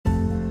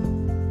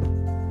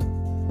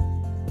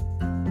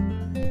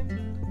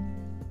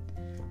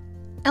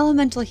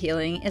Elemental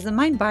Healing is a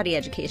mind-body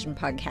education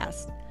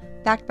podcast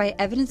backed by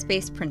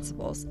evidence-based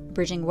principles,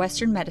 bridging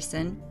Western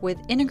medicine with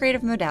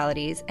integrative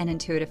modalities and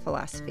intuitive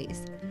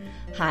philosophies.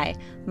 Hi,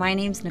 my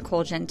name's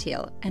Nicole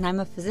Gentile, and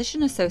I'm a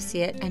physician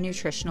associate and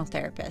nutritional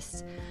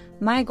therapist.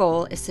 My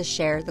goal is to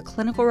share the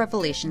clinical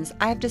revelations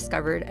I've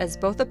discovered as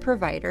both a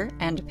provider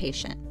and a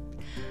patient,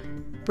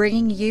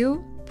 bringing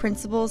you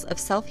principles of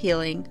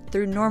self-healing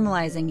through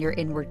normalizing your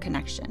inward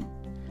connection.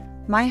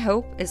 My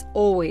hope is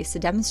always to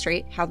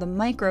demonstrate how the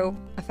micro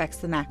affects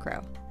the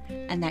macro,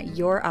 and that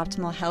your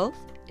optimal health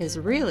is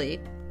really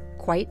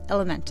quite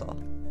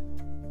elemental.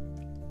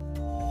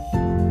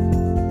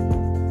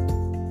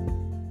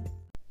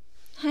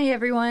 Hi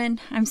everyone,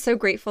 I'm so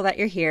grateful that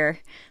you're here.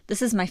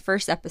 This is my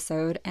first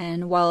episode,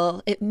 and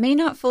while it may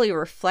not fully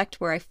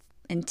reflect where I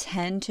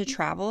intend to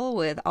travel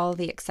with all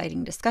the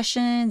exciting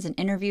discussions and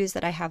interviews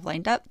that I have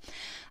lined up,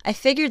 I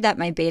figured that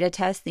my beta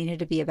test needed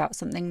to be about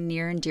something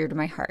near and dear to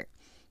my heart.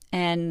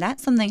 And that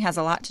something has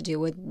a lot to do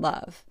with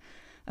love.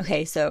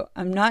 Okay, so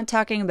I'm not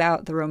talking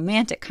about the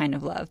romantic kind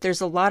of love. There's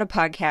a lot of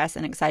podcasts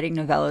and exciting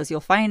novellas you'll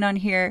find on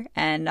here,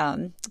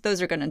 and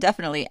those are going to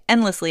definitely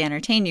endlessly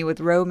entertain you with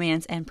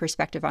romance and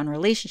perspective on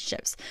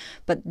relationships.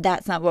 But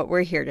that's not what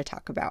we're here to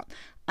talk about.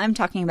 I'm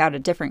talking about a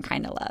different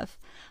kind of love.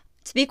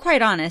 To be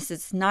quite honest,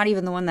 it's not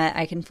even the one that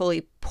I can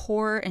fully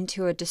pour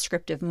into a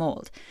descriptive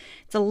mold.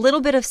 It's a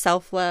little bit of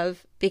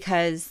self-love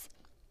because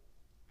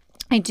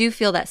I do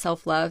feel that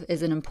self-love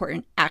is an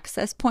important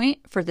access point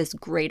for this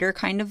greater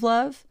kind of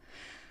love.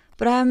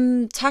 But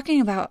I'm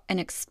talking about an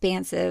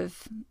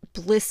expansive,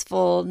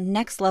 blissful,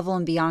 next level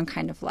and beyond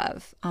kind of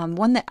love.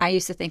 One that I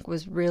used to think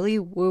was really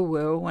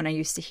woo-woo when I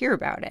used to hear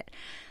about it.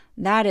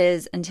 That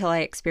is until I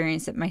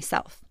experienced it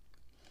myself.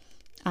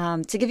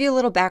 To give you a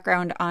little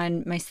background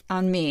on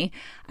me,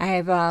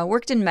 I've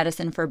worked in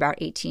medicine for about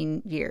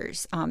 18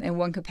 years in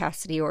one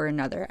capacity or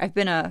another. I've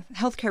been a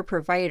healthcare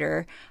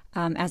provider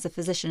as a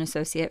physician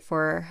associate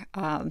for,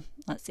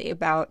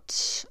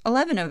 about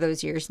 11 of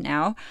those years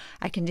now.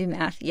 I can do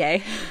math,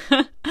 yay.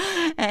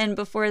 And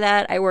before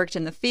that, I worked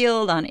in the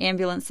field on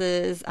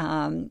ambulances.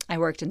 I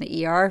worked in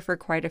the ER for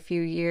quite a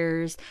few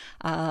years,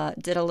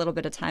 did a little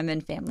bit of time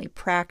in family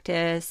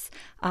practice,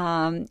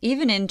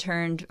 even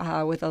interned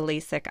with a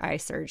LASIK eye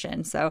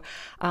surgeon. So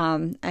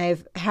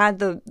I've had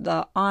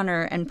the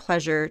honor and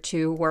pleasure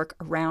to work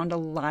around a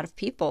lot of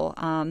people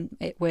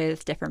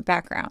with different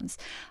backgrounds.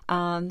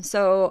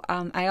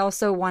 I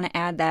also want to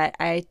add that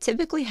I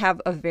typically have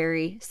a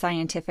very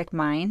scientific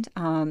mind.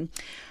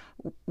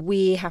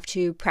 We have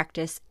to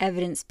practice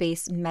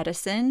evidence-based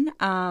medicine.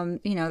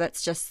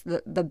 That's just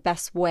the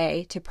best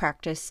way to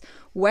practice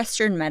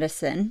Western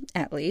medicine,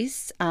 at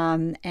least,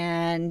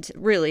 and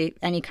really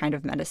any kind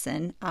of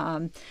medicine,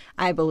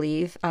 I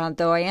believe,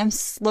 though I am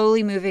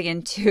slowly moving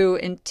into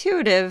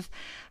intuitive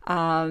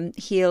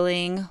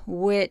healing,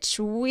 which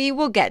we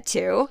will get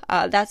to.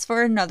 That's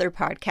for another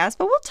podcast,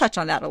 but we'll touch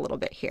on that a little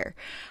bit here.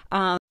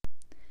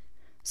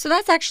 So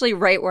that's actually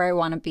right where I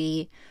want to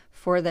be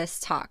for this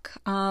talk,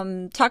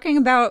 talking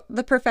about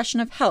the profession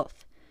of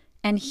health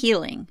and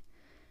healing,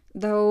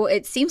 though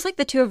it seems like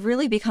the two have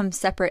really become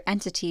separate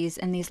entities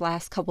in these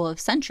last couple of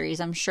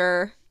centuries. I'm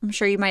sure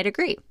you might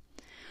agree.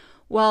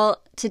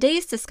 Well,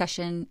 today's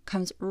discussion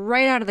comes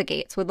right out of the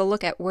gates with a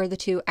look at where the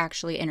two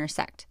actually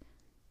intersect.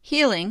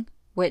 Healing,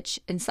 which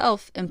in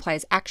self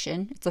implies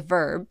action, it's a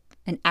verb,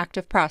 an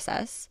active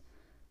process,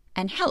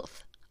 and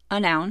health, a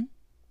noun,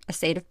 a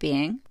state of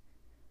being.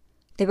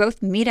 They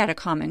both meet at a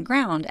common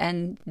ground,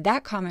 and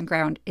that common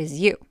ground is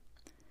you.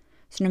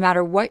 So no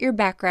matter what your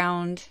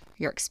background,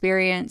 your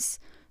experience,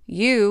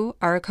 you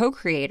are a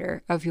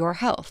co-creator of your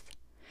health.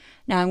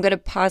 Now I'm going to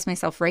pause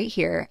myself right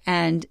here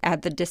and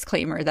add the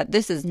disclaimer that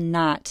this is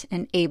not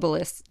an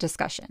ableist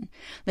discussion.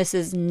 This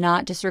is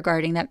not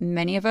disregarding that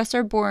many of us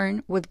are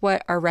born with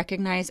what are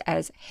recognized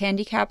as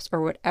handicaps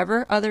or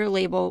whatever other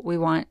label we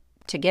want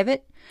to give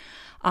it.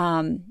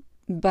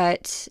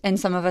 And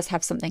some of us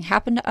have something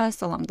happen to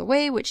us along the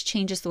way, which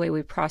changes the way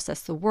we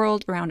process the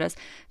world around us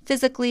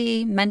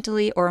physically,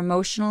 mentally, or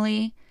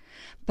emotionally.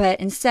 But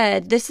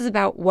instead, this is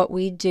about what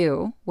we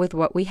do with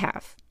what we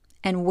have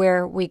and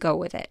where we go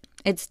with it.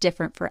 It's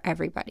different for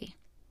everybody.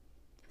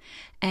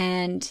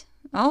 And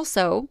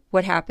also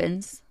what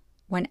happens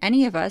when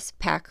any of us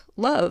pack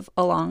love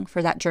along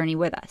for that journey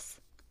with us.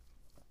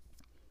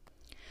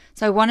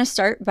 So I want to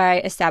start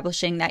by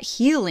establishing that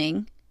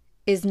healing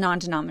is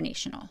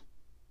non-denominational.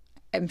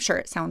 I'm sure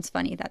it sounds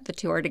funny that the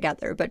two are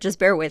together, but just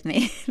bear with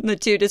me. The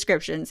two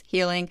descriptions,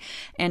 healing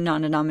and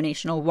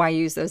non-denominational, why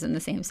use those in the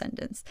same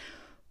sentence?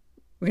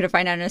 We're going to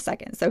find out in a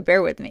second, so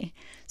bear with me.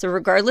 So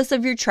regardless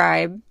of your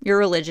tribe, your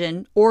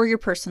religion, or your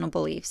personal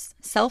beliefs,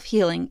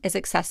 self-healing is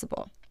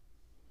accessible.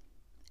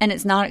 And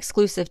it's not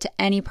exclusive to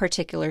any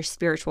particular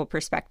spiritual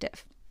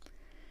perspective.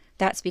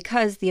 That's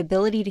because the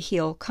ability to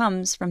heal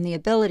comes from the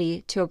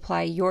ability to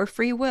apply your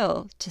free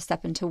will to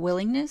step into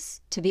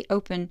willingness to be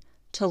open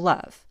to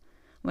love.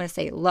 I'm going to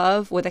say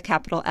love with a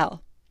capital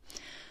L.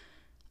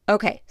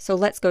 Okay, so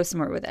let's go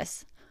somewhere with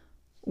this.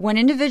 When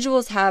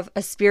individuals have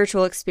a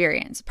spiritual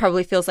experience,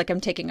 probably feels like I'm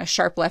taking a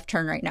sharp left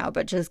turn right now,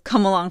 but just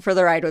come along for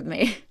the ride with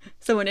me.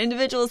 So when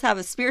individuals have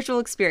a spiritual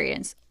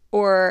experience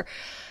or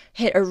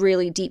hit a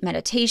really deep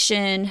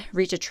meditation,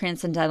 reach a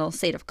transcendental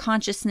state of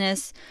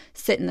consciousness,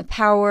 sit in the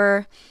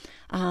power,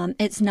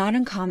 it's not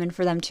uncommon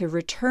for them to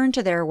return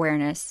to their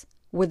awareness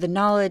with the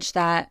knowledge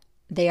that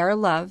they are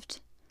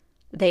loved,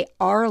 they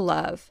are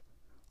love,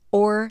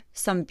 or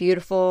some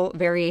beautiful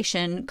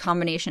variation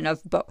combination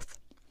of both.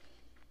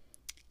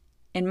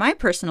 In my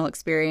personal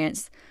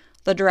experience,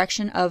 the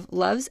direction of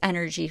love's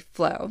energy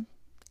flow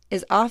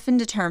is often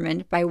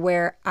determined by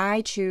where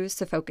I choose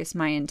to focus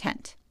my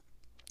intent.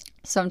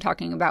 So I'm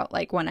talking about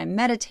like when I'm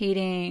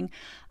meditating,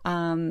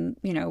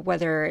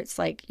 whether it's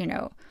like,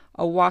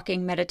 a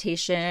walking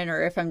meditation,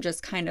 or if I'm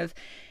just kind of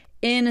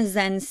in a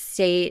Zen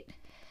state,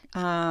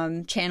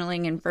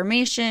 channeling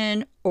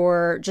information,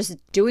 or just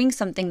doing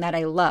something that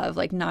I love,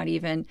 like not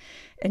even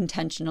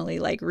intentionally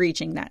like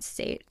reaching that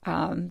state.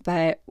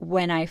 But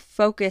when I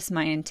focus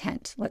my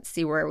intent, let's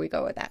see where we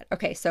go with that.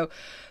 Okay, so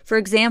for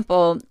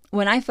example,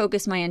 when I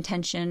focus my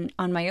intention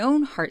on my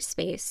own heart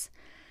space,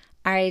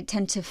 I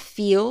tend to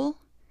feel,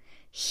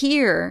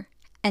 hear,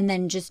 and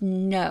then just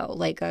know,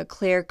 like a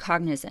clear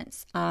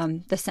cognizance,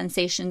 the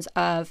sensations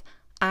of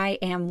I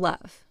am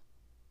love.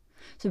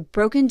 So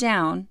broken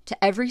down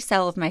to every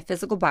cell of my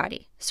physical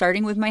body,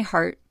 starting with my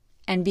heart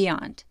and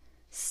beyond,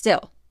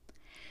 still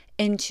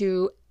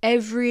into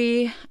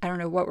every, I don't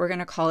know what we're going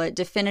to call it,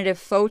 definitive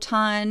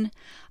photon.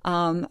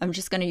 I'm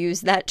just going to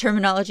use that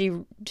terminology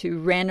to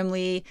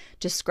randomly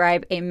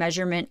describe a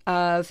measurement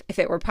of, if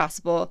it were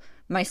possible,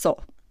 my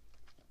soul.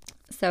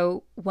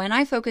 So when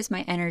I focus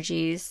my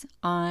energies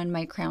on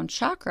my crown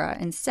chakra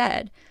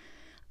instead,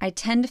 I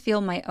tend to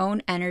feel my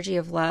own energy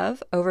of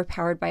love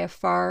overpowered by a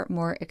far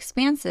more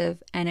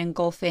expansive and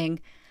engulfing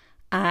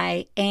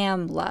I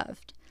am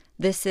loved.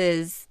 This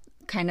is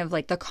kind of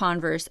like the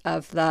converse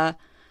of the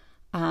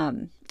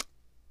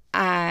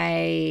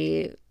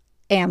I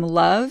am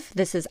love.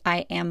 This is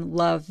I am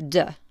loved,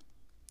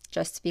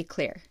 just to be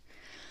clear.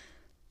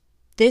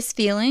 This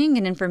feeling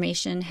and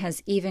information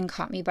has even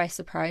caught me by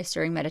surprise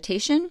during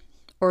meditation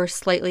or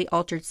slightly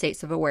altered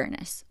states of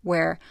awareness,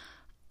 where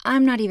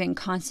I'm not even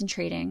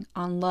concentrating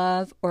on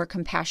love or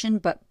compassion,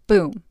 but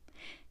boom,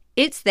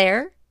 it's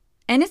there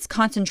and it's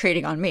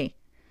concentrating on me.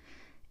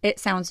 It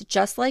sounds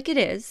just like it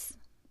is.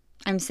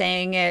 I'm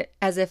saying it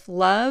as if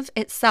love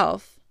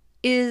itself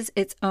is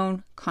its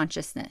own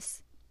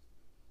consciousness.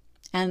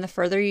 And the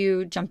further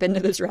you jump into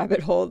this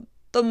rabbit hole,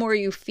 the more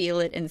you feel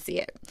it and see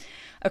it.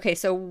 Okay,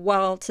 so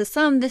while to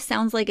some this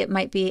sounds like it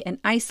might be an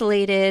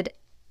isolated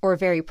or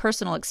very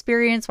personal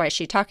experience, why is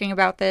she talking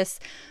about this?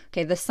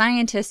 Okay, the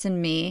scientist in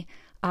me,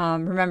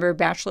 remember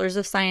bachelor's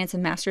of science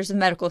and master's of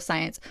medical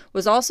science,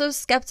 was also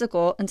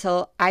skeptical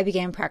until I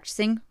began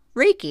practicing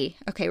Reiki.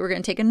 Okay, we're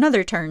going to take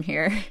another turn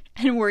here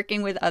and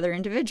working with other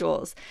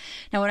individuals.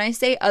 Now, when I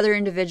say other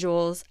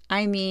individuals,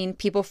 I mean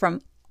people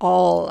from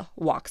all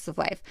walks of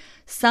life.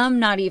 Some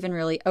not even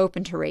really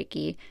open to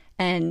Reiki,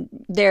 and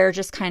they're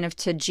just kind of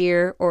to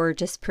jeer or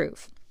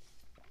disprove,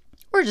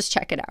 or just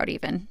check it out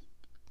even,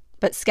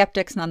 but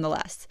skeptics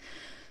nonetheless.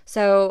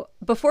 So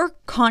before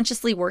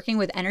consciously working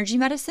with energy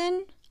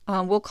medicine,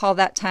 we'll call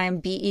that time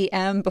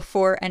BEM,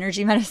 before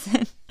energy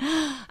medicine,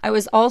 I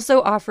was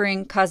also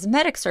offering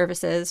cosmetic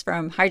services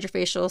from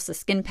hydrofacials to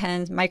skin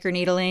pens,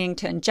 microneedling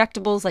to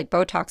injectables like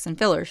Botox and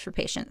fillers for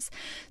patients.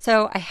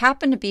 So I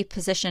happened to be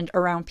positioned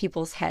around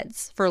people's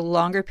heads for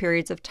longer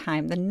periods of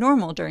time than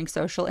normal during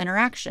social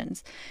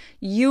interactions.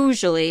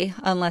 Usually,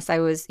 unless I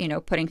was,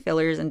 putting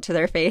fillers into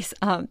their face,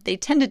 they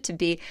tended to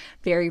be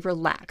very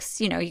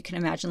relaxed. You can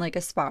imagine like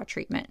a spa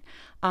treatment.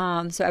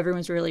 So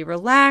everyone's really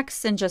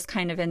relaxed and just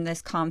kind of in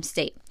this calm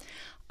state.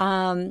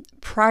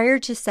 Prior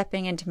to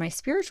stepping into my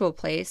spiritual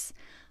place,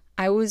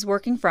 I was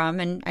working from,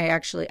 and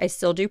I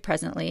still do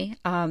presently,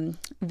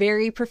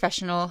 very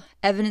professional,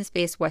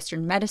 evidence-based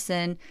Western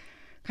medicine,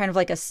 kind of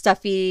like a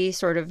stuffy,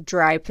 sort of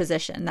dry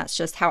position. That's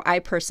just how I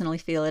personally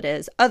feel it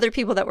is. Other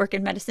people that work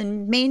in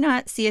medicine may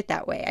not see it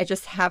that way. I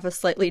just have a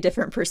slightly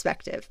different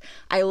perspective.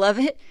 I love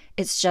it.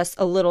 It's just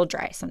a little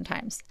dry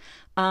sometimes.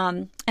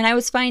 And I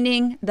was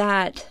finding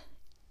that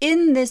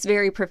in this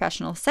very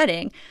professional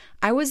setting,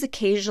 I was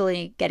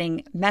occasionally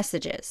getting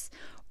messages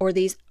or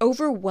these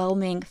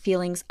overwhelming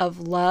feelings of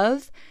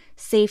love,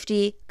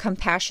 safety,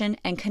 compassion,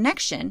 and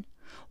connection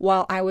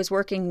while I was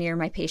working near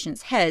my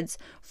patients' heads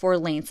for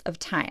lengths of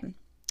time.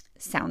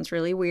 Sounds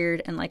really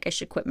weird and like I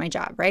should quit my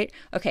job, right?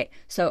 Okay,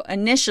 so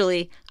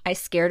initially I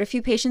scared a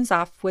few patients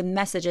off with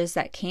messages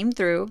that came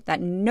through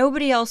that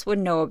nobody else would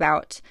know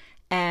about,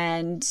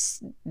 and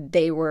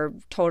they were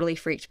totally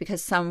freaked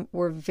because some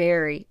were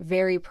very,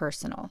 very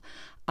personal.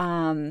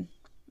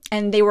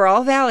 And they were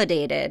all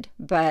validated,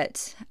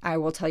 but I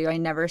will tell you, I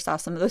never saw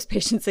some of those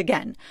patients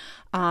again.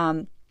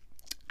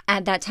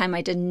 At that time,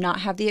 I did not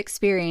have the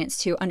experience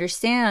to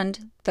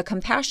understand the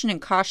compassion and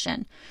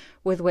caution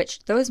with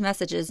which those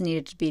messages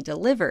needed to be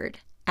delivered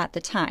at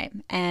the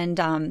time,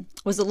 and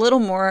was a little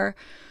more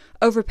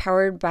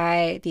overpowered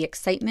by the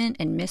excitement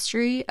and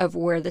mystery of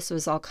where this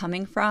was all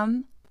coming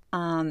from.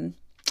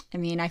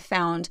 I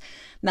found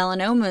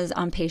melanomas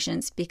on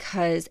patients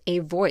because a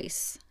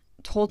voice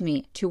told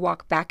me to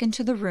walk back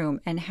into the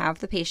room and have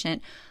the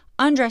patient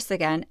undress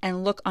again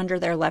and look under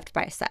their left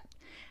bicep.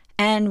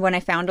 And when I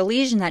found a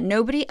lesion that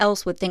nobody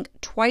else would think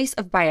twice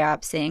of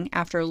biopsying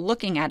after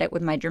looking at it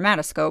with my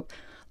dermatoscope,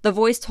 the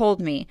voice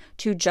told me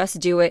to just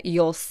do it,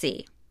 you'll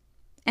see.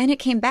 And it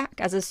came back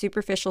as a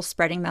superficial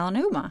spreading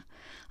melanoma.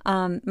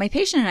 My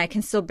patient and I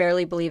can still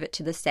barely believe it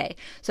to this day.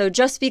 So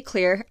just to be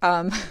clear,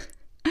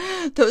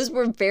 those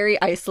were very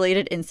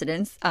isolated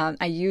incidents.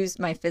 I used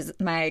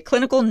my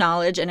clinical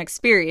knowledge and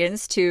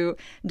experience to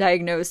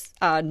diagnose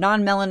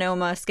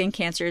non-melanoma skin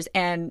cancers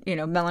and,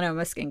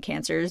 melanoma skin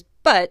cancers.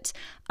 But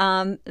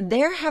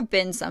there have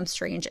been some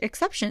strange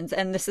exceptions.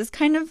 And this is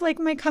kind of like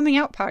my coming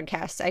out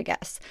podcast, I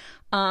guess,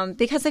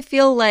 because I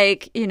feel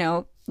like,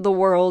 the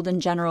world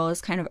in general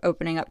is kind of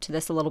opening up to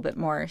this a little bit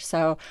more.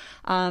 So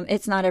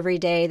it's not every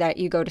day that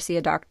you go to see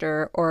a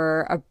doctor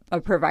or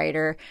a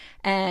provider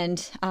and,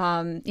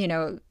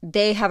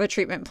 they have a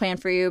treatment plan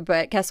for you.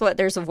 But guess what?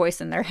 There's a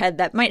voice in their head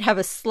that might have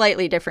a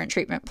slightly different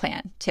treatment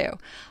plan too.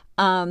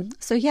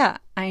 So yeah,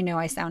 I know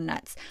I sound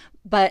nuts.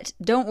 But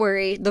don't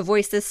worry, the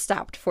voices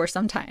stopped for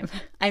some time.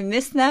 I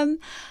missed them,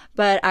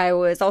 but I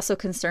was also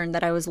concerned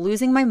that I was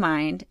losing my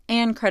mind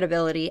and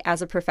credibility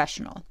as a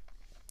professional.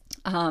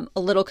 A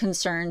little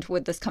concerned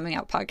with this coming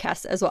out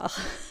podcast as well.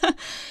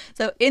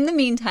 So in the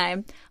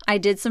meantime, I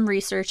did some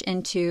research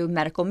into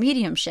medical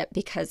mediumship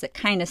because it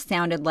kind of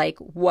sounded like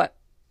what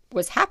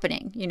was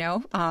happening,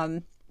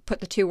 put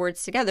the two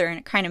words together and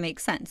it kind of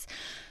makes sense.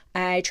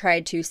 I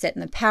tried to sit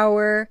in the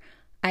power.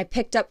 I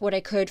picked up what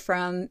I could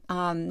from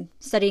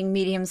studying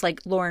mediums like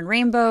Lauren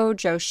Rainbow,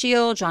 Joe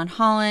Shield, John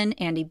Holland,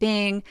 Andy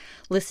Bing,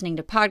 listening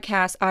to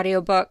podcasts,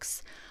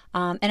 audiobooks.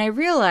 And I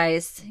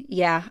realized,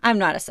 I'm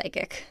not a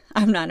psychic.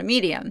 I'm not a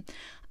medium.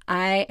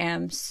 I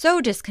am so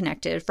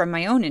disconnected from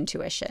my own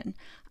intuition.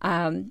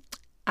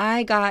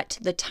 I got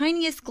the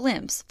tiniest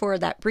glimpse for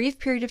that brief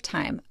period of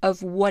time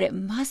of what it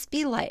must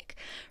be like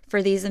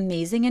for these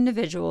amazing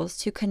individuals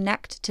to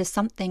connect to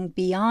something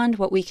beyond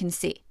what we can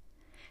see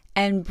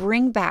and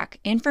bring back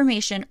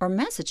information or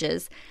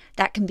messages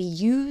that can be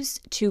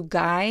used to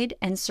guide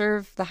and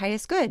serve the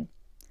highest good.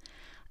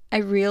 I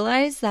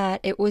realized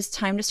that it was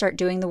time to start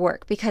doing the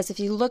work because if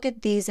you look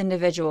at these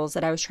individuals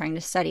that I was trying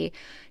to study,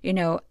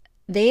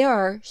 they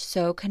are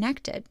so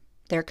connected.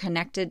 They're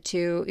connected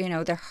to,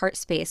 their heart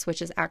space,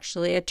 which is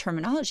actually a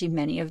terminology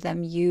many of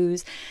them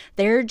use.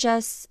 They're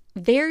just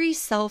very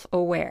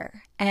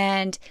self-aware.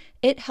 And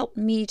it helped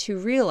me to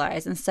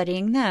realize in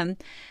studying them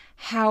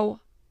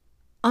how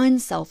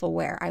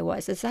unself-aware I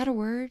was. Is that a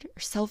word? Or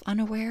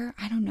self-unaware?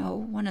 I don't know.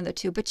 One of the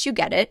two, but you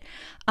get it.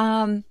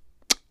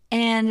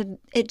 And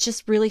it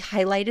just really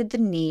highlighted the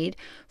need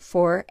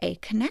for a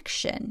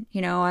connection.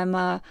 I'm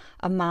a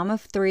mom of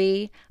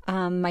 3.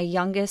 My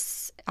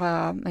youngest,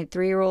 my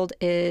 3-year-old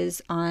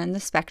is on the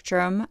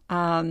spectrum.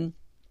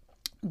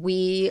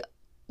 We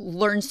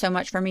learn so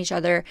much from each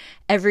other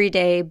every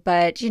day,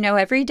 but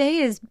every day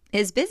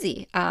is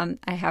busy. I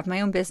have my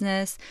own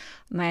business.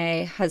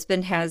 My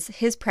husband has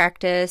his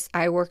practice.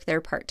 I work there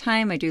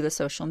part-time. I do the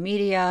social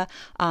media,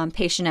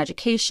 patient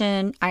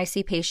education. I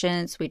see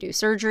patients. We do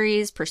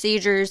surgeries,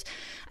 procedures.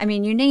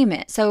 You name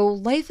it. So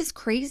life is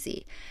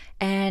crazy.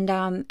 And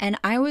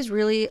I was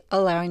really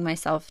allowing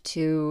myself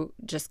to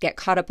just get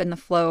caught up in the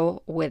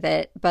flow with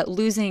it, but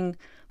losing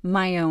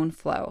my own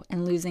flow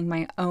and losing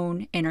my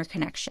own inner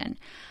connection.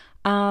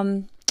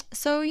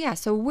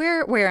 So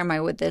where am I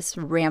with this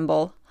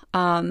ramble?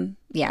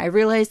 I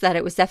realized that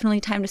it was definitely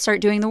time to start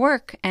doing the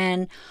work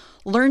and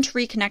learn to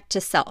reconnect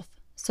to self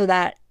so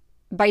that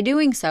by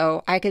doing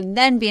so, I could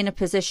then be in a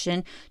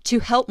position to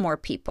help more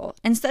people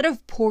instead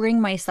of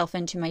pouring myself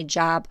into my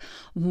job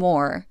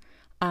more,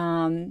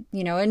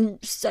 and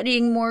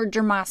studying more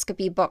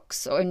dermoscopy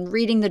books and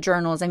reading the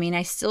journals.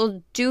 I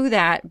still do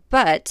that,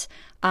 but,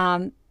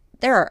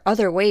 there are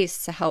other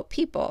ways to help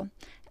people.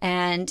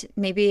 And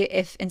maybe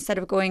if instead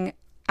of going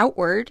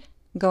outward,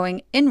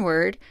 going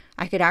inward,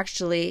 I could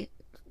actually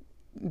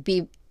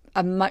be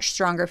a much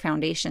stronger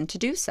foundation to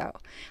do so.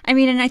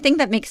 And I think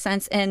that makes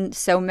sense in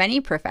so many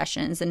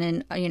professions and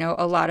in,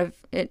 a lot of,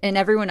 in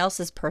everyone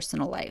else's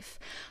personal life.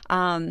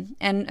 And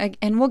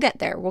we'll get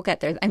there. We'll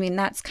get there.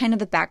 That's kind of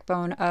the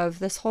backbone of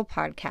this whole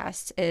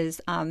podcast is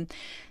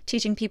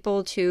teaching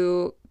people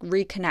to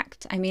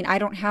reconnect. I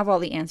don't have all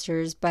the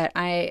answers, but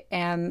I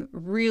am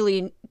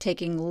really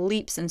taking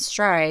leaps and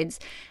strides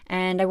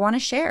and I want to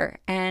share.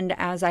 And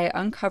as I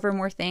uncover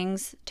more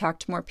things, talk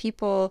to more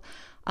people,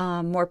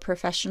 more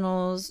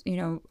professionals,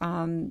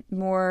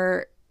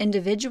 more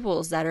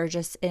individuals that are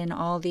just in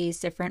all these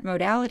different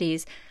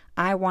modalities,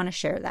 I want to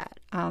share that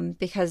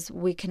because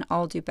we can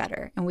all do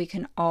better and we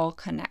can all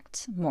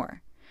connect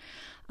more.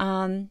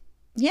 And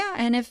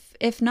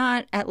if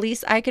not, at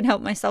least I can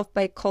help myself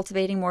by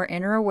cultivating more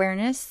inner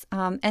awareness.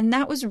 And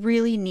that was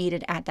really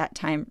needed at that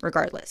time,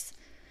 regardless.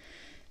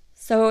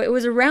 So it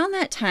was around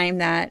that time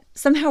that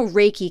somehow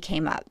Reiki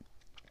came up.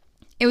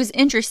 It was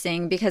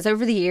interesting because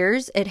over the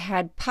years, it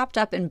had popped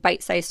up in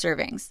bite-sized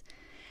servings.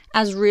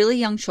 As really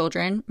young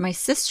children, my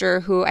sister,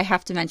 who I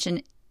have to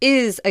mention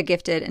is a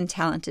gifted and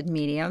talented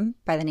medium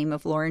by the name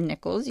of Lauren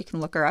Nichols. You can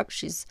look her up.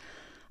 She's,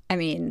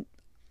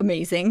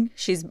 amazing.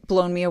 She's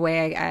blown me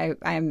away.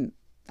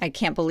 I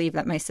can't believe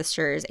that my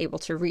sister is able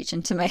to reach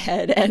into my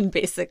head and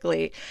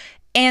basically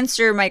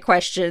answer my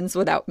questions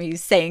without me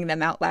saying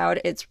them out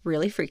loud. It's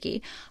really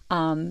freaky.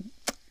 And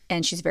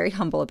she's very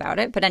humble about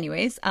it. But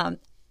anyways,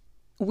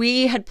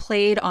 we had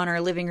played on our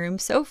living room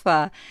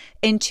sofa,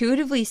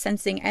 intuitively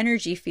sensing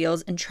energy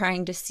fields and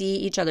trying to see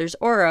each other's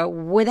aura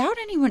without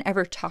anyone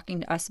ever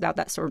talking to us about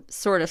that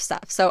sort of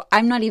stuff. So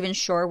I'm not even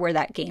sure where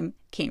that game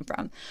came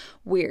from.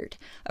 Weird.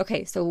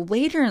 Okay, so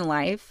later in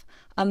life,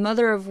 a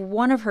mother of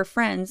one of her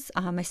friends,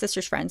 my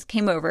sister's friends,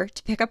 came over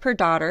to pick up her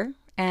daughter.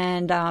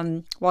 And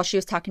while she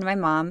was talking to my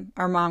mom,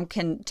 our mom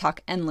can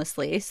talk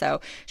endlessly,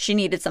 so she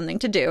needed something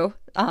to do.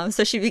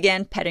 So she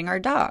began petting our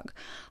dog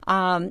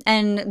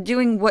and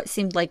doing what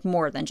seemed like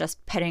more than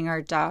just petting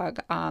our dog.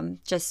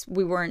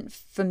 We weren't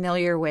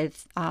familiar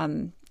with,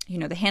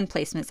 the hand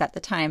placements at the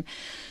time.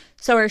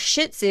 So our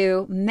Shih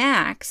Tzu,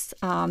 Max,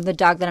 the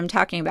dog that I'm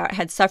talking about,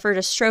 had suffered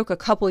a stroke a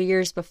couple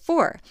years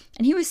before,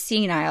 and he was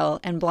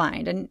senile and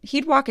blind, and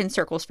he'd walk in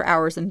circles for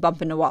hours and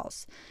bump into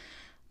walls.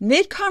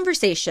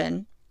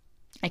 Mid-conversation,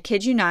 I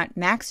kid you not,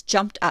 Max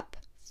jumped up,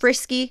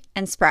 frisky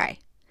and spry.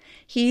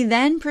 He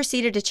then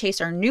proceeded to chase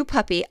our new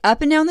puppy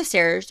up and down the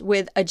stairs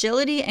with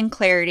agility and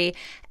clarity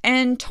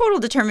and total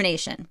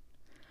determination.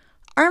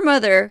 Our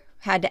mother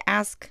had to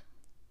ask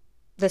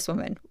this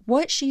woman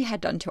what she had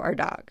done to our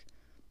dog.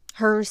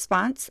 Her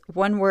response,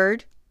 one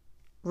word,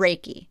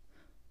 Reiki,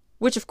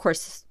 which of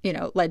course,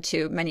 led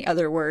to many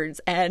other words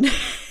and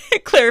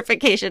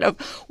clarification of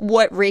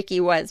what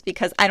Reiki was,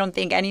 because I don't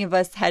think any of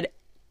us had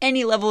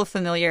any level of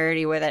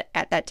familiarity with it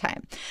at that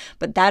time.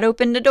 But that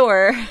opened a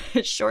door.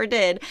 It sure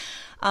did.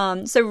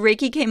 So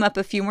Reiki came up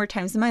a few more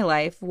times in my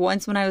life.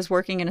 Once when I was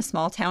working in a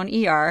small town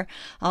ER.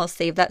 I'll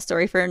save that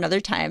story for another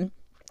time.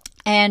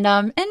 And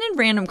in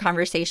random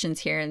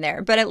conversations here and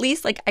there. But at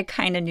least I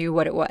kind of knew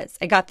what it was.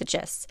 I got the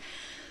gist.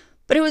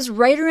 But it was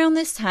right around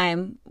this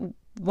time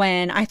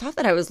when I thought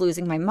that I was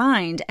losing my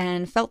mind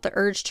and felt the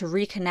urge to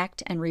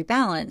reconnect and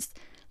rebalance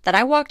that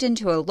I walked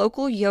into a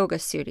local yoga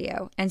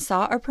studio and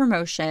saw a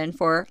promotion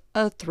for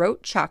a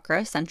throat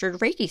chakra-centered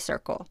Reiki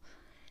circle.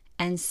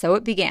 And so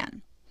it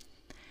began.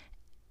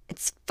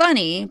 It's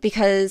funny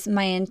because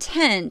my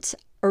intent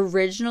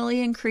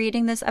originally in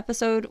creating this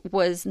episode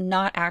was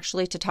not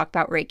actually to talk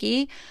about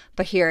Reiki,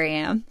 but here I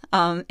am.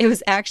 It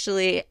was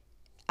actually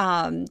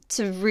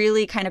to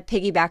really kind of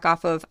piggyback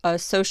off of a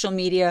social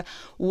media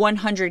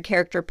 100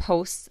 character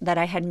post that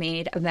I had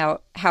made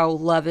about how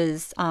love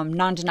is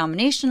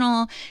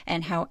non-denominational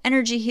and how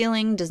energy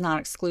healing does not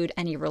exclude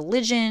any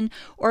religion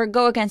or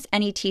go against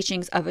any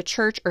teachings of a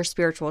church or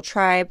spiritual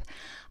tribe.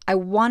 I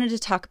wanted to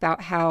talk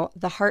about how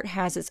the heart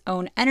has its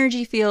own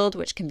energy field,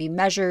 which can be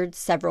measured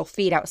several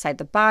feet outside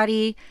the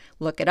body.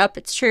 Look it up,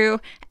 it's true,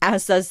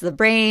 as does the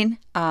brain.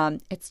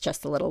 It's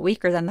just a little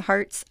weaker than the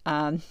heart's.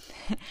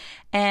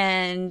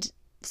 And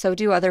so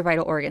do other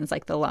vital organs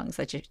like the lungs.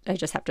 I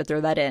just have to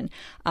throw that in.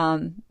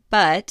 And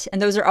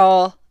those are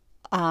all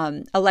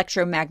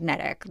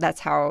electromagnetic. That's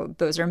how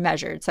those are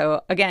measured.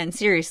 So again,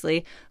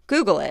 seriously,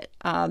 Google it.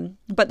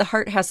 But the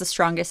heart has the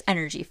strongest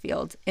energy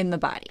field in the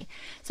body.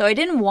 So I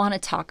didn't want to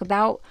talk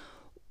about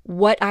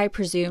what I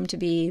presume to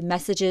be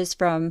messages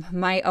from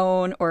my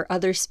own or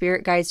other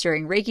spirit guides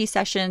during Reiki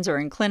sessions or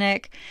in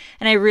clinic.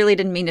 And I really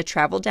didn't mean to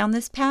travel down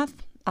this path.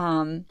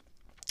 But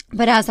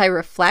as I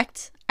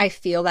reflect, I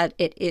feel that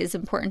it is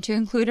important to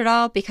include it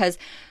all because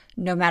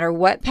no matter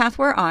what path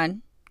we're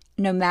on,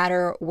 no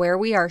matter where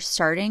we are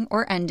starting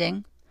or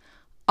ending,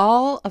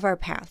 all of our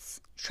paths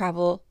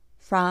travel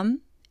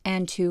from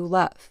and to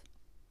love.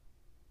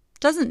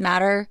 Doesn't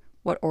matter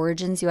what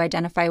origins you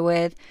identify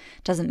with,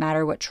 doesn't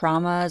matter what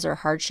traumas or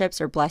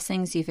hardships or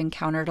blessings you've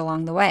encountered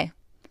along the way.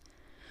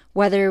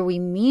 Whether we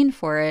mean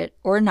for it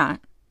or not,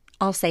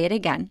 I'll say it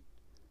again.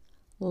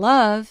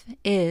 Love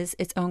is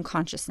its own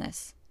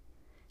consciousness,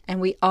 and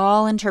we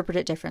all interpret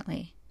it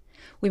differently.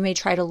 We may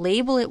try to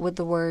label it with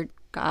the word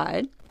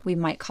God. We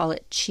might call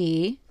it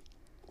chi,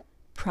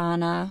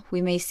 prana.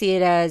 We may see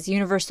it as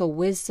universal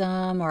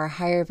wisdom or a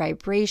higher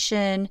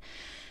vibration.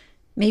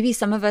 Maybe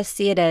some of us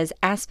see it as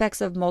aspects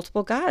of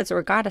multiple gods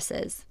or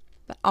goddesses.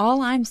 But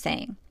all I'm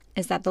saying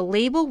is that the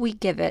label we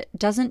give it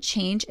doesn't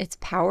change its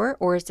power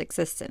or its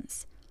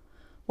existence.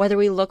 Whether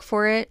we look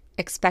for it,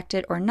 expect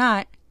it or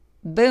not,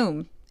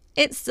 boom,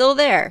 it's still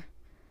there.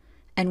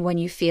 And when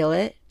you feel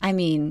it,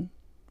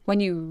 when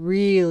you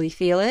really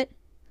feel it,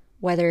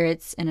 whether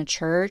it's in a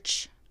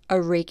church, a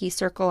Reiki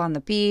circle on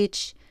the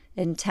beach,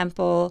 in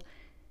temple,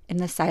 in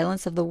the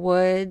silence of the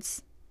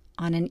woods,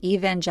 on an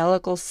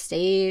evangelical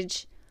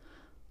stage,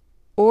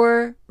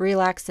 or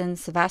relax in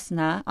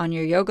Savasana on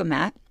your yoga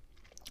mat,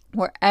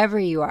 wherever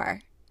you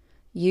are,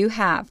 you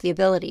have the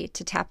ability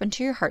to tap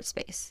into your heart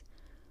space,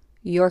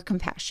 your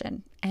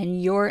compassion,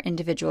 and your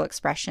individual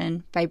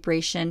expression,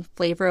 vibration,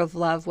 flavor of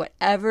love,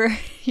 whatever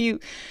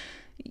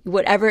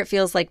it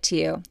feels like to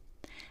you.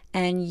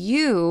 And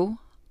you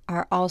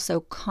are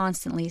also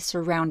constantly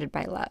surrounded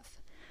by love,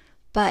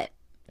 but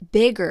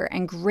bigger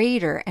and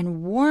greater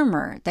and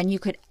warmer than you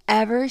could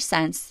ever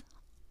sense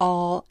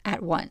all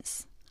at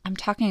once. I'm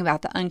talking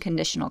about the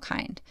unconditional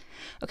kind.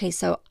 Okay,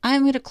 so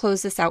I'm going to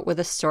close this out with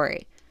a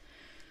story.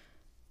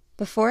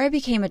 Before I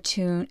became an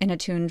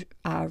attuned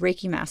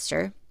Reiki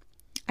master,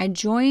 I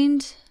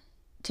joined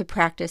to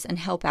practice and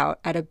help out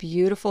at a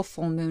beautiful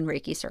full moon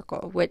Reiki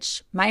circle,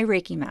 which my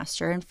Reiki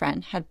master and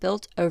friend had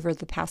built over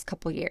the past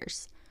couple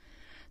years.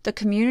 The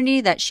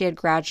community that she had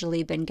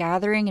gradually been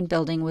gathering and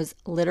building was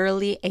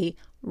literally a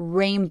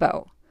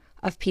rainbow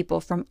of people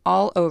from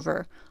all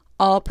over,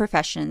 all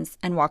professions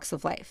and walks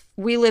of life.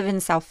 We live in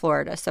South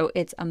Florida, so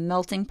it's a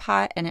melting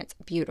pot and it's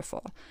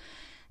beautiful.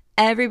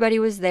 Everybody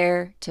was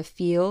there to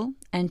feel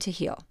and to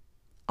heal,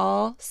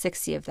 all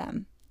 60 of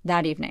them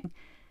that evening.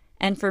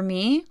 And for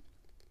me,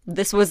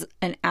 this was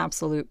an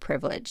absolute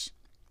privilege.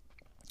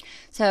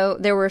 So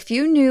there were a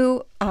few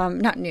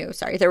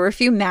there were a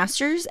few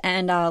masters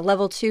and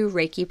level 2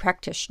 Reiki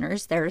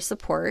practitioners there to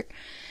support.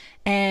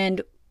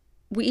 And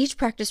we each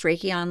practiced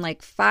Reiki on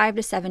like 5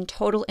 to 7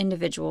 total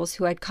individuals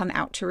who had come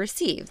out to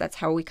receive. That's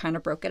how we kind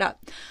of broke it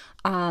up.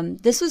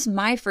 This was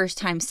my first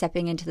time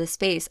stepping into the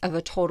space of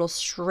a total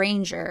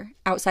stranger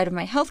outside of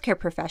my healthcare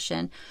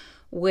profession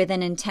with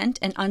an intent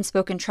and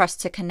unspoken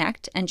trust to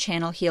connect and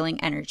channel healing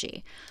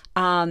energy.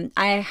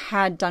 I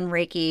had done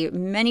Reiki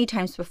many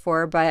times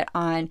before, but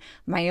on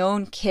my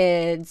own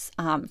kids,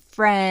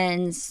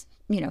 friends,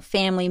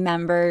 family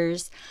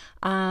members,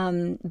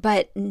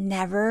 but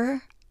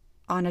never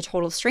on a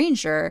total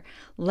stranger,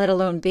 let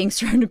alone being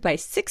surrounded by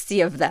 60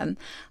 of them.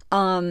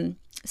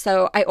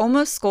 So I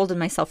almost scolded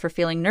myself for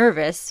feeling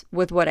nervous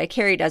with what I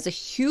carried as a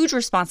huge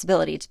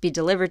responsibility to be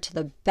delivered to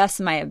the best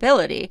of my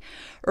ability,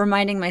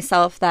 reminding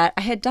myself that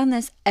I had done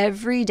this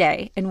every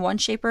day in one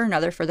shape or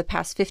another for the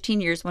past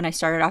 15 years when I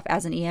started off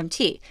as an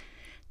EMT.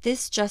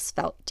 This just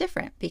felt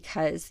different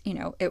because,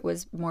 it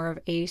was more of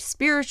a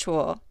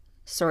spiritual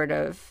sort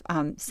of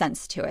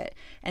sense to it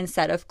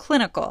instead of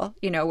clinical,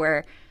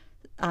 where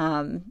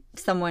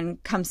someone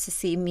comes to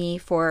see me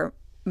for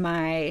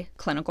my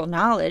clinical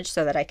knowledge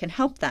so that I can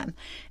help them.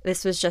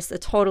 This was just a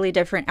totally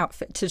different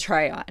outfit to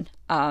try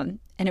on.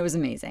 And it was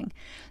amazing.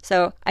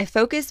 So I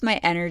focused my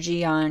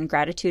energy on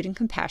gratitude and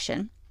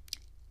compassion,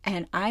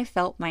 and I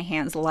felt my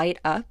hands light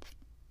up.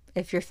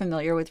 If you're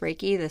familiar with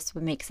Reiki, this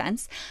would make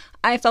sense.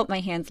 I felt my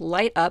hands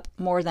light up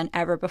more than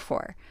ever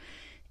before.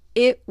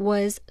 It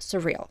was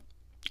surreal.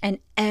 And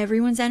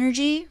everyone's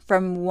energy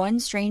from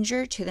one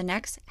stranger to the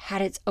next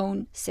had its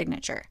own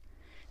signature.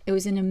 It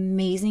was an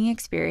amazing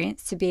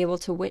experience to be able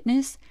to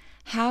witness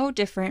how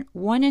different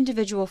one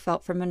individual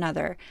felt from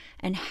another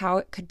and how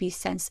it could be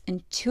sensed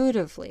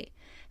intuitively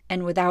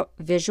and without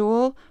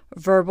visual,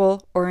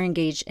 verbal, or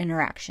engaged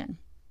interaction.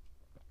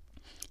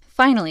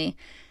 Finally,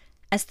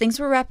 as things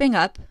were wrapping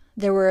up,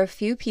 there were a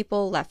few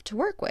people left to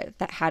work with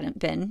that hadn't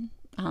been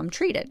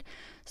treated.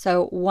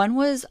 So one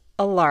was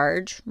a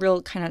large,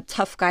 real kind of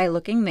tough guy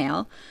looking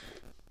male,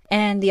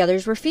 and the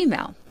others were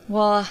female.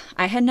 Well,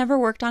 I had never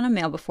worked on a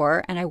male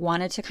before, and I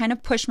wanted to kind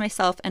of push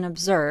myself and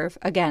observe,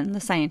 again,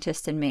 the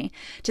scientist in me,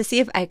 to see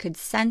if I could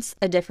sense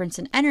a difference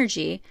in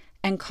energy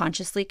and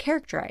consciously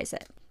characterize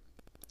it.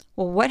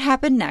 Well, what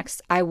happened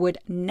next, I would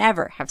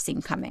never have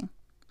seen coming.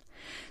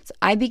 So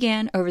I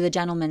began over the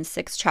gentleman's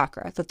 6th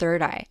chakra, the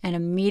third eye, and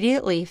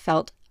immediately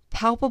felt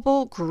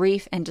palpable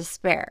grief and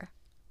despair.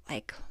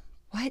 Like,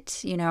 what?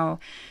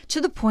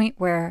 To the point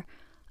where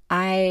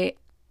I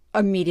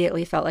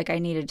immediately felt like I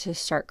needed to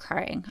start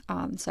crying.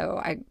 So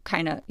I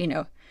kind of,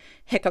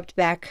 hiccuped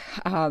back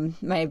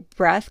my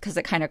breath because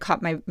it kind of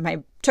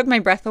took my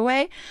breath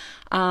away.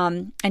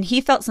 And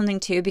he felt something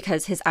too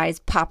because his eyes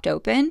popped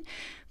open,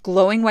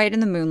 glowing white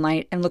in the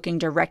moonlight and looking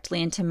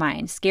directly into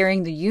mine,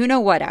 scaring the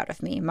you-know-what out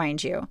of me,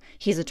 mind you.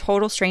 He's a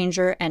total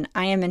stranger and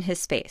I am in his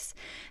space.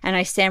 And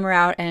I stammer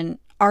out and,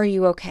 "Are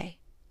you okay?"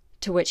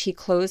 To which he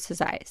closed his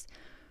eyes,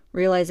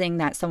 realizing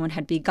that someone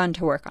had begun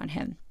to work on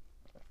him.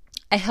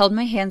 I held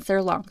my hands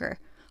there longer,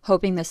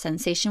 hoping the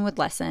sensation would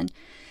lessen.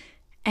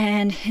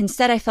 And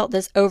instead I felt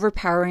this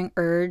overpowering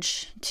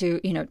urge to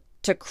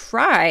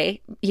cry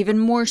even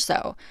more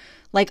so,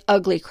 like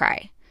ugly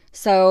cry.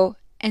 So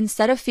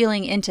instead of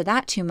feeling into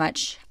that too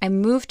much, I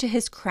moved to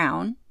his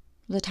crown,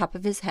 the top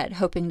of his head,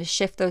 hoping to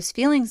shift those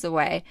feelings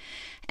away.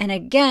 And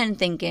again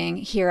thinking,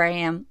 here I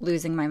am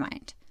losing my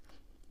mind.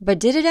 But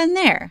did it end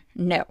there?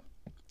 No.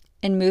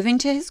 In moving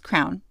to his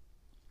crown,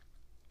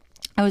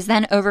 I was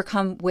then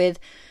overcome with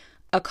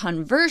a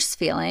converse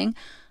feeling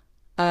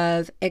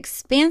of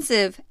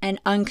expansive and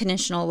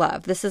unconditional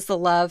love. This is the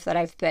love that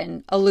I've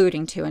been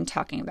alluding to and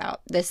talking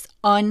about. This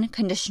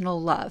unconditional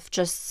love,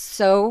 just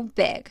so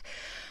big.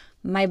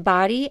 My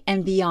body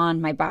and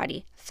beyond my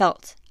body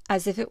felt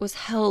as if it was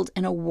held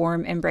in a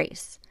warm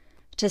embrace.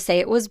 To say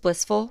it was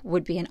blissful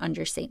would be an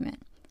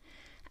understatement.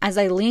 As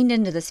I leaned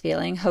into this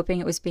feeling, hoping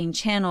it was being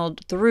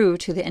channeled through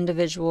to the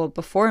individual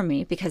before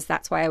me, because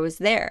that's why I was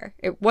there.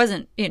 It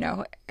wasn't,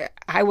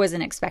 I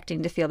wasn't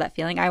expecting to feel that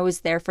feeling. I was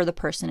there for the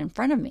person in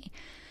front of me.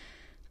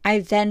 I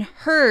then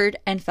heard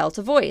and felt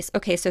a voice.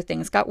 Okay, so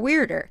things got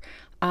weirder.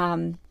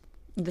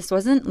 This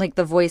wasn't like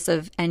the voice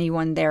of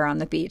anyone there on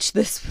the beach.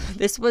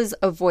 This was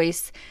a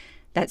voice,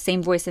 that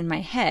same voice in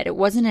my head. It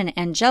wasn't an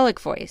angelic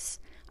voice.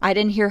 I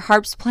didn't hear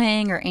harps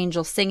playing or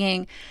angels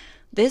singing.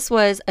 This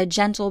was a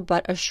gentle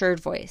but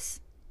assured voice,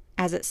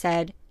 as it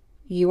said,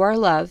 "You are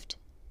loved.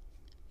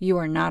 You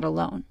are not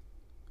alone."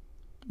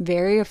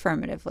 Very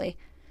affirmatively.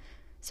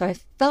 So I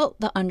felt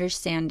the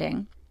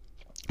understanding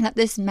that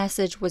this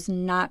message was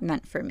not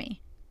meant for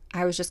me.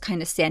 I was just kind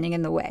of standing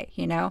in the way,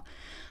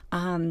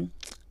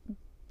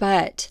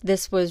 But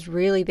this was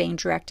really being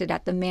directed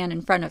at the man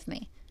in front of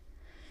me.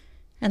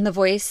 And the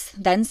voice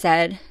then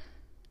said,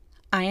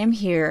 "I am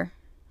here.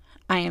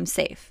 I am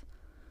safe."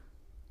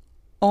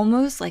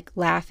 Almost like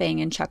laughing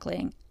and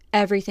chuckling.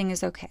 Everything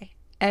is okay.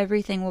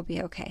 Everything will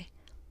be okay.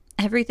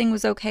 Everything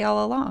was okay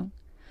all along.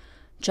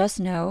 Just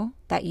know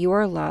that you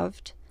are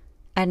loved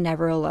and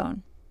never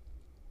alone.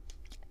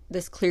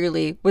 This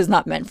clearly was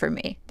not meant for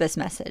me, this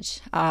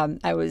message.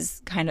 I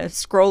was kind of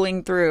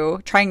scrolling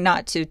through, trying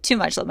not to too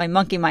much let my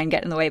monkey mind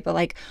get in the way, but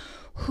like,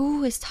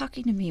 who is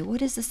talking to me?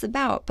 What is this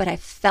about? But I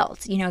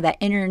felt, that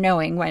inner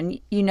knowing when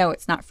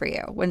it's not for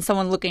you. When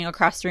someone looking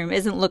across the room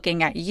isn't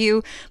looking at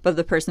you, but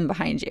the person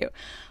behind you.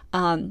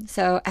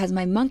 So as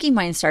my monkey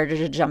mind started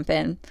to jump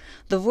in,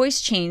 the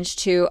voice changed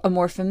to a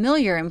more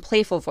familiar and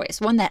playful voice,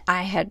 one that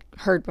I had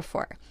heard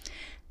before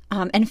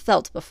and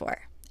felt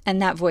before.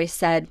 And that voice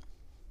said,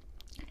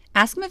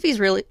 "Ask him if he's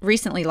really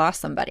recently lost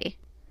somebody."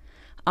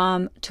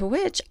 To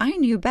which I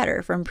knew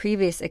better from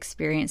previous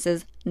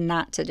experiences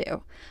not to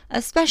do,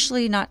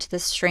 especially not to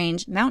this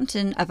strange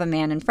mountain of a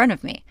man in front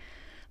of me.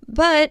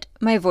 But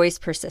my voice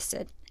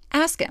persisted.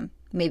 Ask him.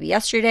 Maybe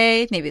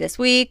yesterday, maybe this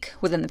week,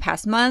 within the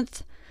past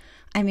month.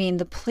 I mean,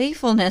 the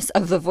playfulness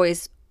of the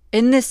voice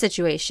in this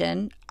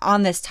situation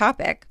on this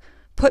topic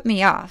put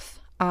me off,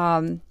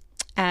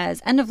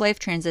 as end-of-life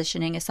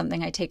transitioning is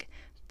something I take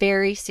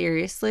very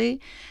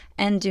seriously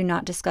and do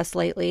not discuss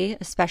lightly,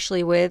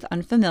 especially with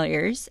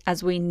unfamiliars,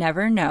 as we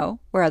never know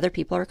where other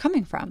people are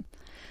coming from.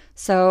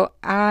 So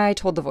I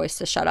told the voice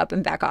to shut up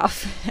and back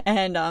off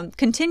and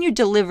continued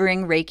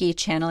delivering Reiki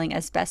channeling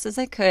as best as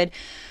I could,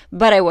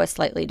 but I was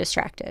slightly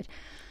distracted.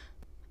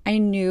 I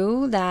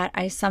knew that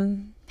I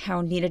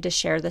somehow needed to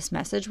share this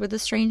message with a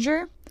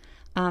stranger,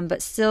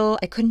 but still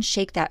I couldn't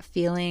shake that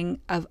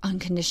feeling of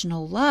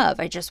unconditional love.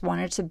 I just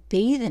wanted to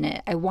bathe in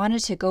it. I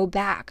wanted to go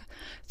back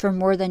for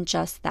more than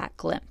just that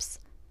glimpse.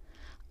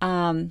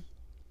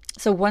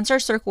 So once our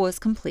circle was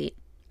complete,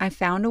 I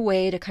found a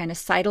way to kind of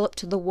sidle up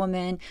to the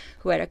woman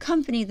who had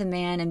accompanied the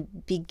man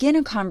and begin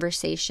a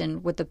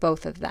conversation with the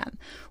both of them.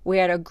 We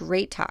had a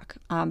great talk,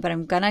 but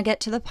I'm going to get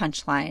to the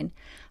punchline.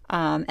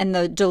 And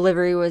the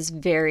delivery was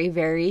very,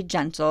 very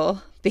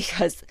gentle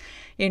because,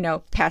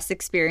 past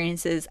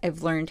experiences,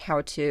 I've learned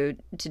how to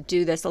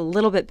do this a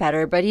little bit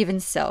better, but even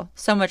still,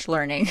 so much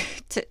learning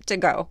to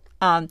go.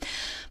 But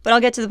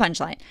I'll get to the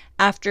punchline.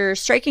 After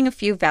striking a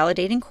few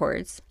validating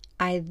chords,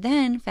 I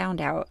then found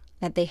out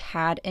that they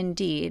had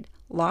indeed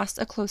lost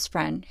a close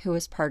friend who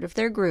was part of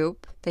their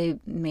group. They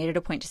made it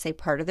a point to say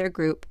part of their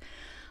group.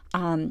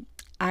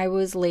 I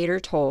was later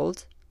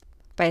told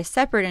by a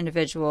separate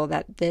individual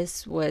that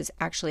this was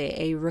actually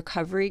a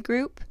recovery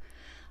group.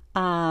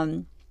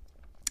 And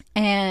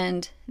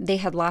they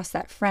had lost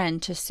that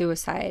friend to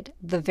suicide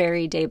the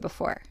very day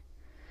before.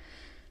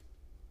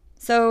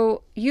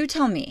 So you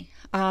tell me,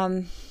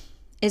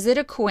 is it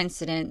a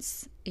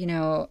coincidence,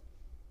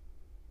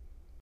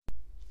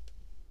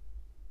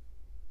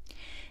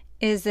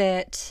 is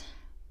it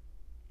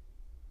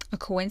a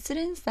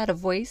coincidence that a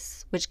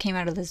voice which came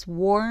out of this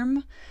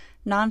warm,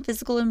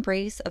 non-physical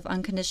embrace of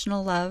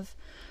unconditional love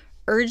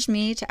urged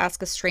me to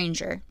ask a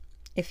stranger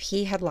if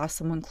he had lost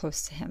someone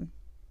close to him?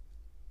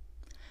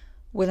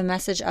 With a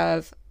message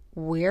of,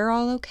 we're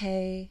all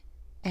okay,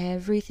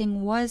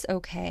 everything was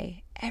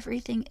okay,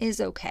 everything is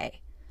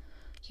okay.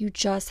 You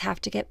just have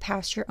to get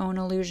past your own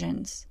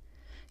illusions.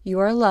 You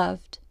are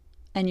loved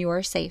and you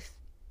are safe,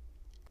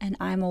 and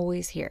I'm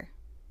always here.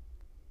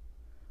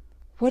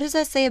 What does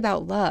that say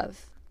about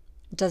love?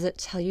 Does it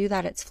tell you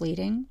that it's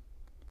fleeting?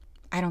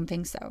 I don't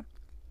think so.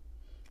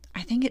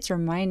 I think it's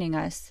reminding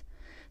us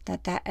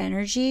that that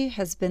energy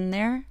has been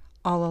there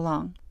all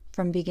along,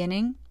 from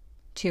beginning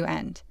to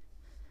end.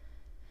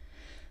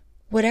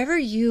 Whatever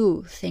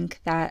you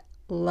think that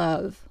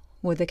love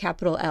with a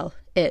capital L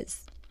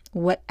is,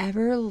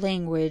 whatever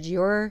language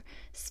your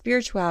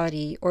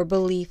spirituality or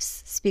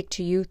beliefs speak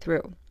to you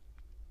through,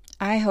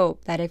 I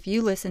hope that if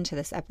you listen to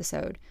this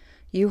episode,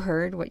 you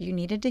heard what you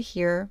needed to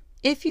hear,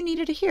 if you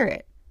needed to hear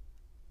it.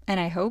 And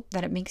I hope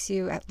that it makes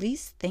you at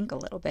least think a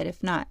little bit,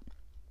 if not,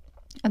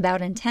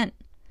 about intent,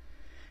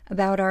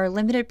 about our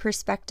limited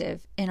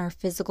perspective in our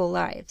physical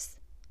lives,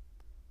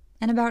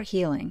 and about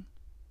healing,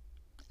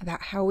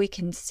 about how we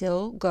can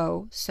still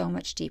go so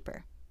much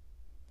deeper.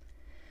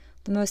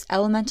 The most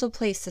elemental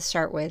place to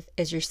start with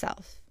is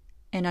yourself,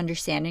 and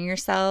understanding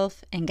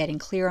yourself and getting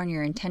clear on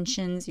your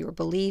intentions, your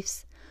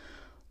beliefs,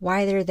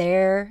 why they're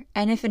there,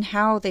 and if and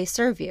how they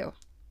serve you.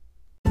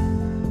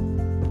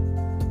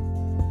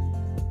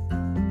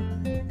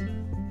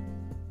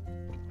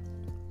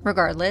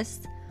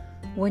 Regardless,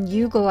 when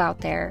you go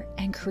out there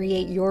and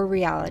create your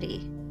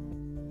reality,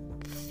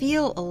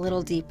 feel a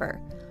little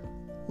deeper,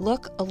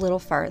 look a little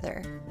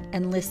farther,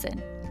 and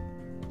listen.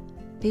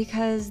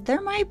 Because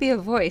there might be a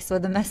voice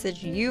with a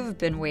message you've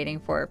been waiting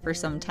for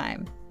some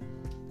time.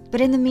 But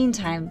in the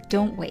meantime,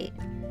 don't wait.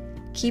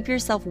 Keep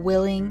yourself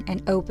willing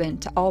and open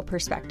to all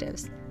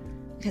perspectives,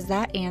 because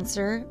that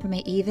answer may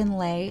even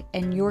lay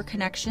in your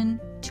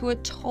connection to a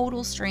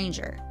total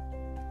stranger.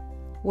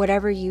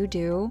 Whatever you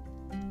do,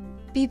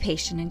 be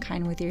patient and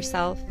kind with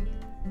yourself,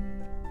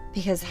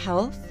 because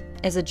health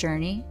is a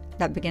journey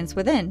that begins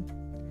within.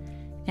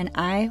 And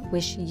I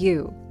wish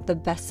you the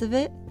best of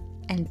it,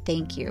 and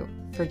thank you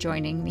for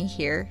joining me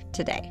here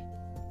today.